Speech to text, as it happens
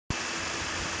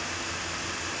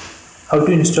How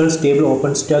to install stable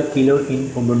OpenStack kilo in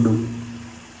Ubuntu.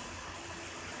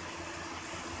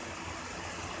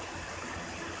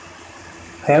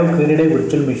 I have created a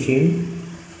virtual machine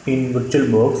in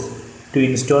VirtualBox to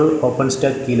install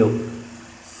OpenStack kilo.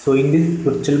 So in this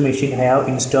virtual machine I have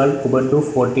installed Ubuntu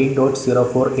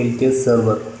 14.04 LTS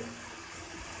server.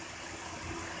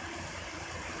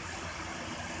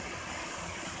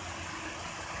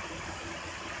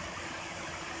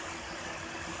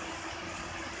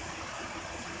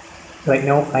 Right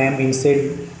now I am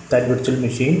inside that virtual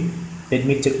machine. Let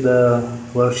me check the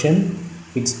version.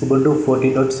 It's Ubuntu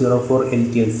 14.04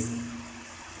 LTS.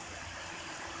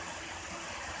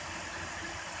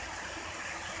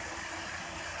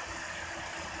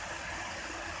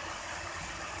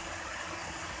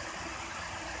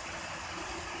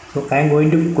 So I am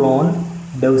going to clone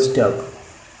Devstack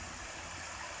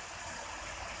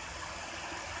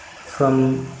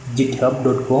from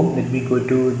github.com. Let me go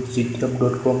to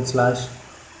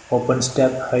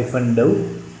github.com/openstack-dev.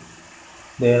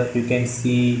 There you can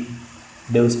see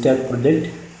Devstack project.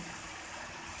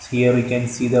 Here you can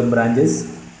see the branches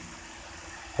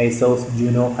iSauce,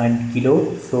 Juno and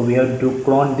Kilo. So we have to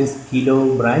clone this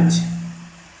Kilo branch.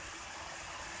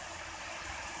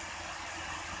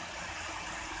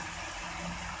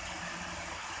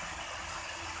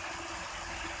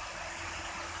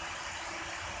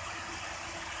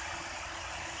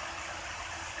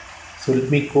 So let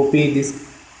me copy this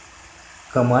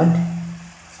command.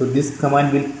 So this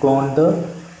command will clone the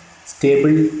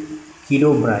stable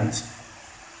Kilo branch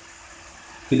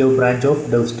of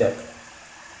Devstack.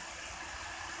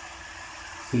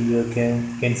 So you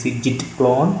can see git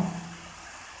clone,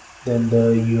 then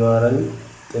the URL,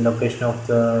 the location of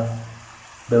the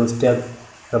Devstack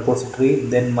repository,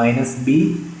 then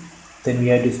 -b, then we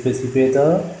have to specify the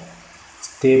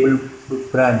stable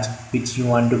branch which you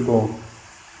want to clone.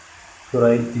 So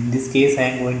right, in this case I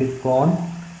am going to clone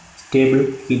stable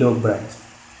Kilo branch.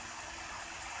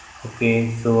 Okay,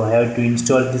 so I have to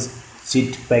install this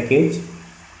git package.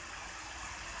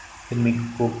 Let me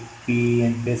copy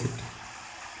and paste it.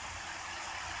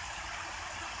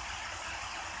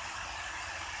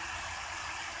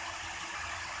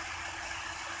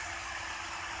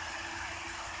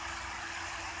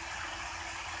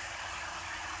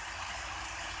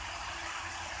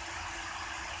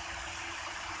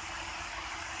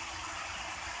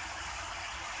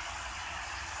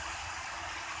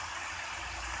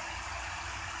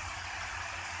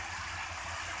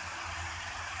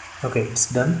 Okay, it's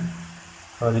done.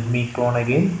 Let me clone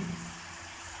again.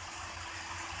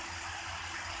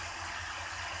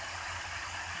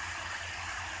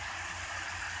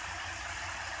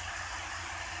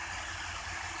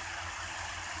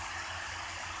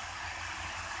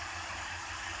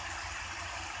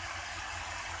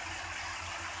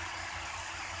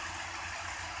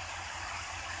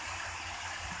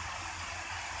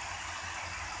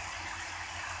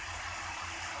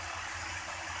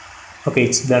 Okay,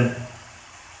 it's done.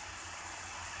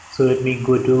 So let me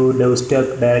go to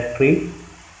Devstack directory.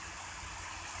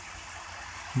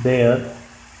 There,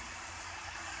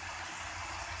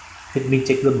 let me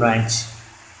check the branch.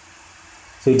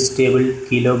 So it's stable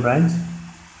Kilo branch.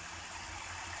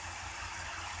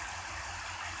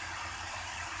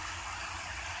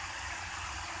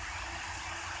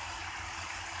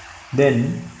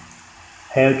 Then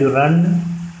I have to run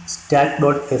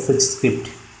stack.sh script.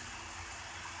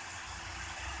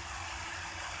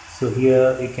 So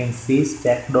here you can see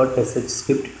stack.sh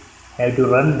script. I have to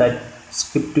run that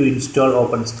script to install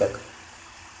OpenStack.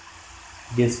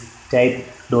 Just type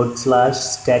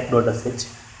 /stack.sh.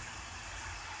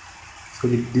 So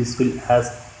this will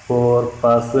ask for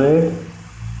password.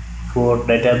 For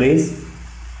database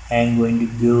I am going to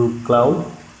give cloud,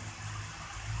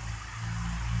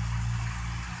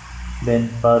 then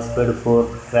password for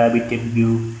RabbitMQ,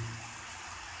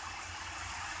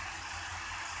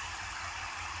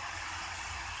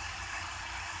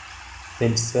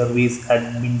 then service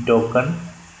admin token,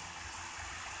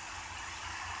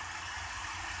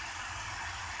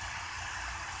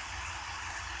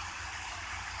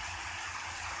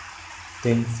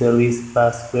 then service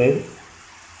password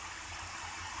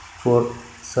for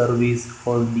service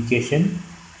authentication,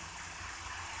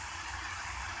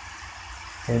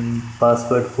 then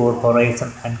password for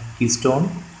Horizon and Keystone,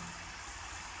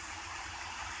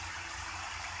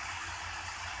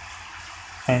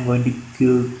 I am going to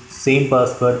give same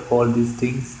password all these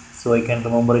things so I can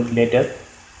remember it later.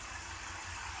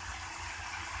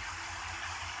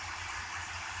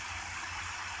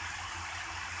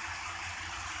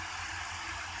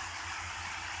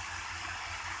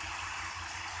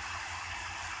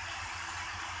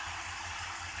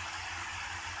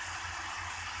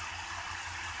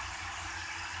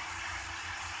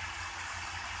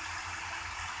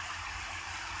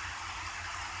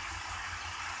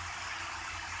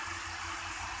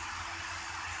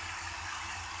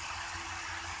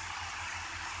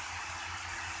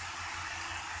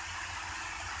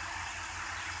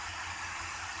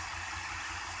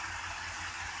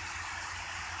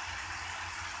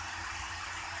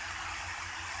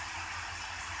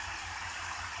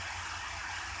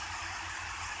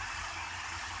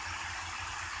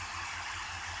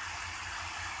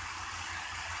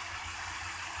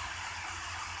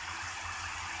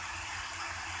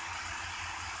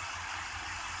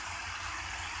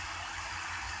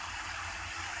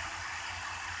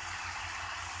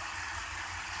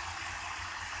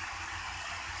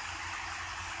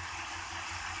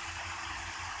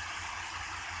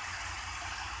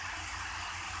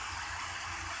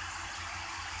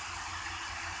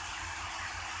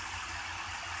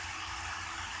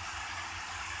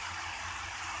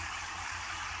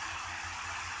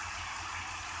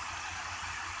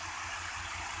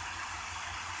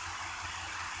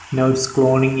 Now it's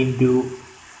cloning into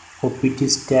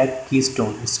OpenStack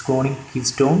keystone. It's cloning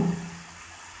keystone.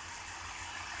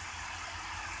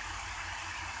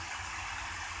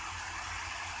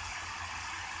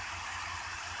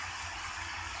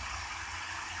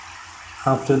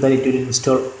 After that, it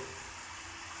will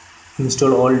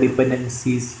install all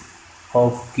dependencies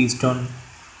of keystone.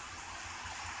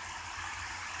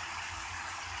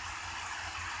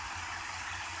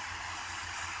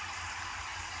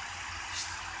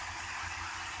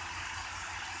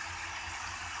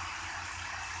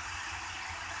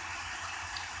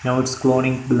 Now it's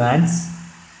cloning glance.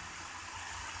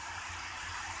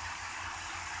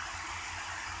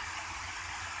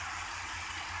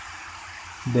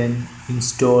 Then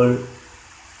install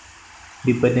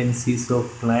dependencies of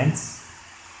glance.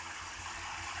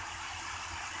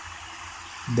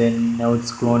 Then now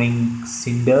it's cloning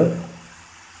cinder.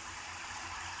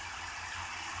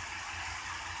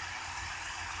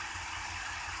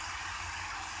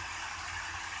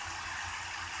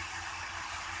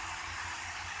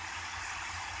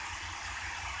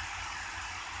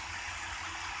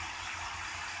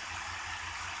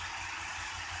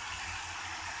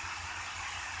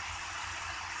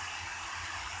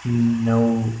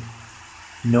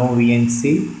 No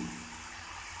VNC.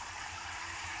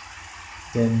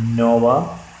 Then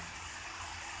Nova.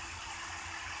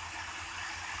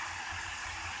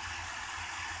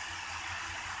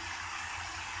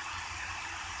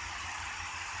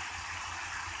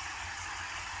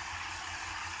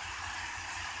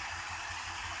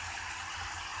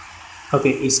 Okay,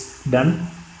 it's done.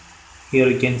 Here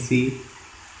you can see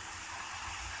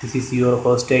this is your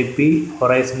host IP.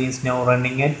 Horizon is now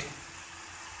running it.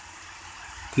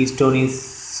 Keystone is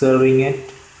serving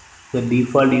it. The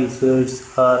default users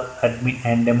are admin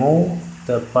and demo.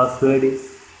 The password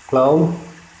is cloud.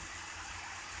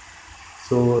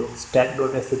 So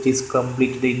stack.sh is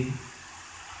completed in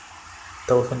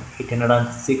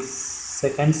 1806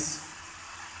 seconds.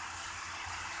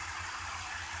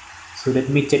 So let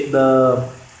me check the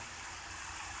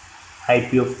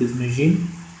IP of this machine.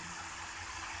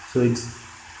 So it's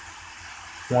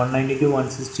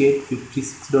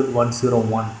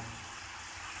 192.168.56.101.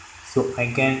 So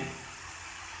I can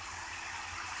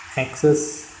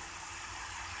access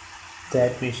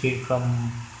that machine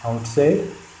from outside.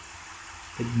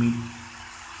 Let me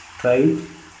try it.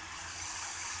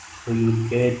 So you will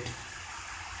get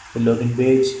the login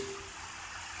page,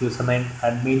 username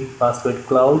admin, password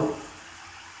cloud,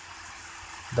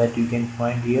 that you can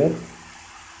find here.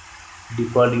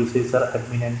 Default users are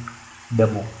admin and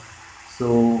demo.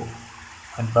 So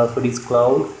and password is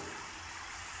cloud.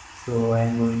 So I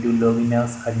am going to log in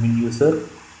as admin user.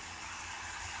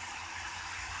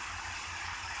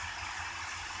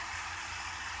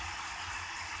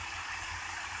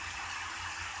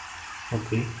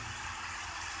 Okay.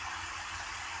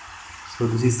 So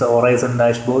this is the Horizon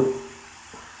dashboard.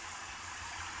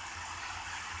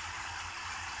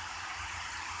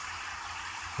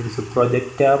 There is a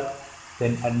project tab,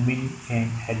 then admin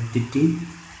and entity,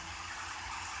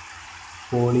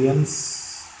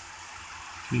 volumes,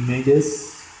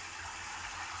 images.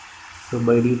 So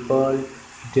by default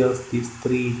it has these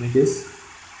three images.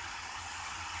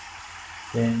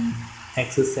 Then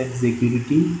access and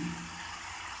security.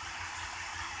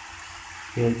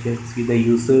 Here you can see the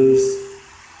users,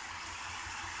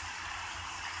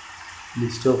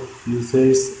 list of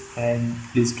users and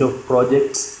list of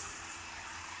projects.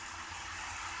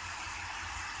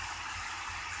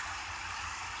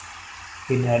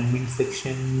 In admin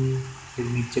section, let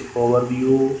me check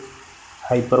overview,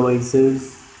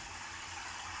 hypervisors.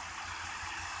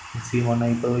 You see one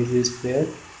hypervisor is there,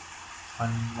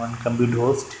 one compute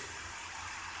host,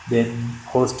 then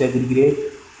host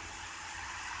aggregate,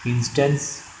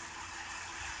 instance,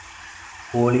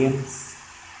 volumes,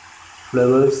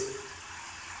 flavors,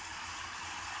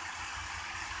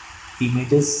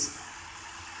 images,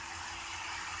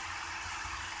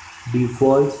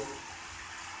 defaults.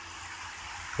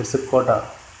 It's a quota.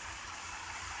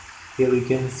 Here we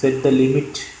can set the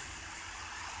limit.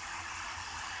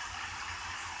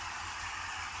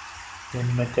 Then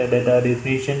metadata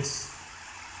definitions.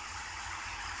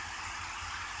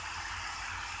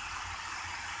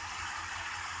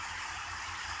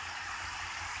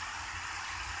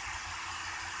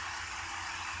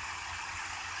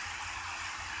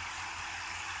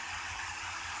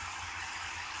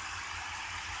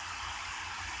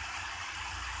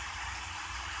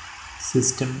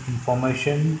 System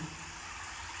information.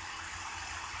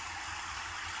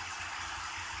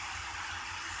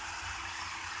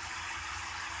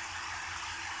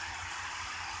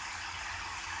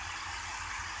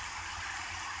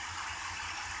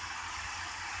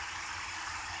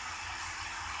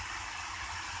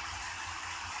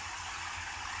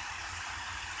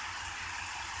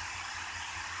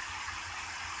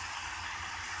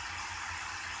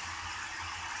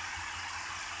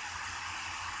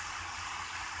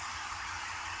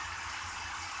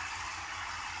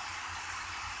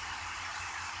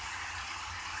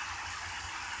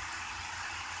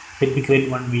 Let me create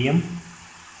one VM.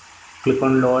 Click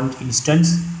on launch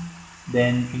instance,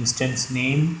 then instance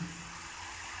name,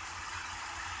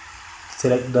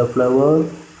 select the flower,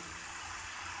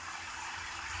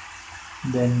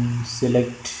 then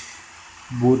select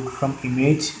boot from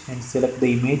image and select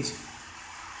the image,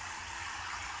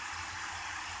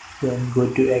 then go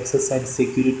to access and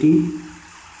security.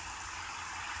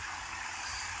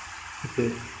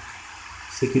 Okay,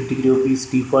 security group is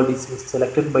default, is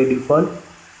selected by default,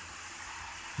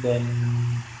 then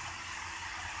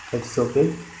that's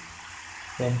okay.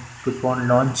 Then click on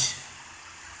launch.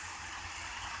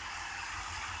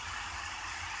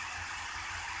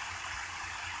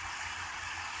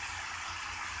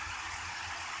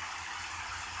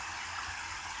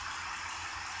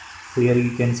 So here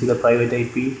you can see the private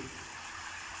IP.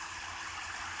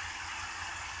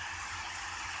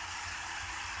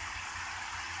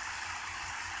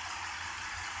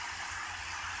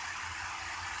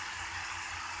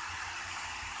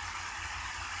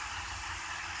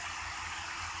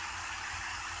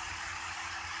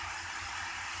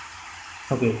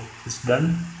 Okay, it's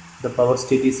done. The power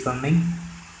state is running,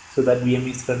 so that VM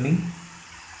is running.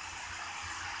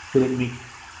 So let me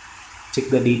check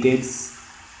the details.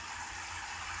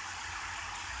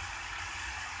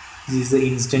 This is the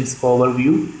instance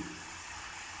overview.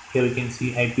 Here you can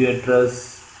see IP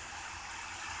address,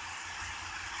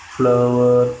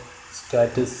 flower,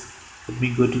 status. Let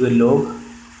me go to the log.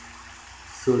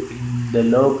 So in the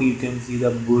log you can see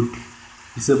the boot.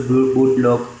 It's a boot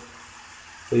log.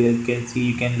 So here you can see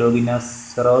you can log in as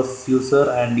Saros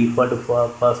user and default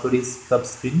password is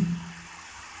subspin.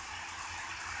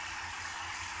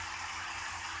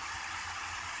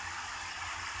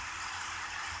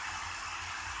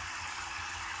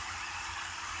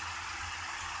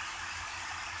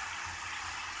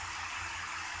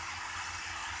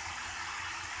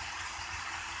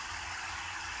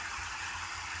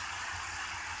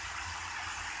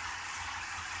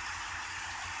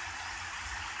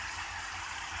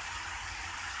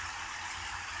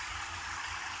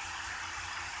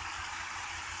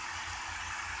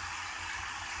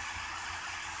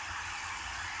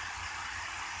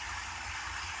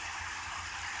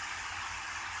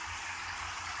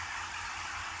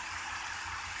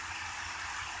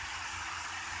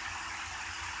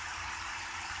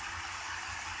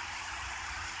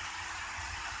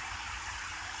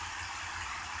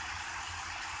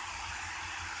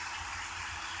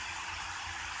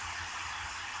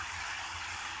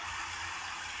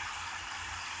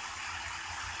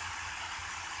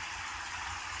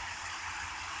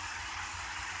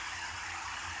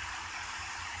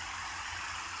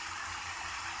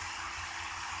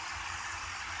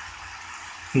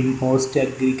 In host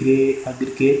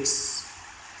aggregates,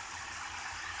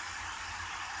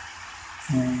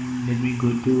 and let me go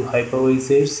to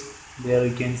hypervisors. There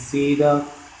you can see the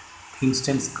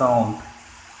instance count.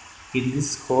 In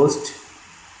this host,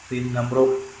 the number of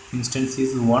instances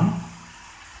is 1.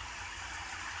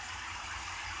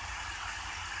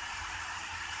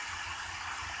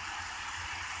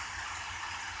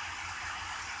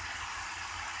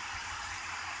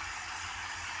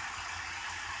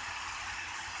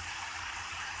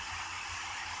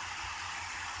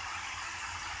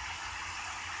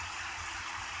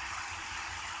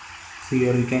 So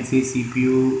here you can see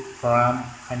CPU, RAM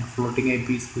and floating IP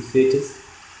usages.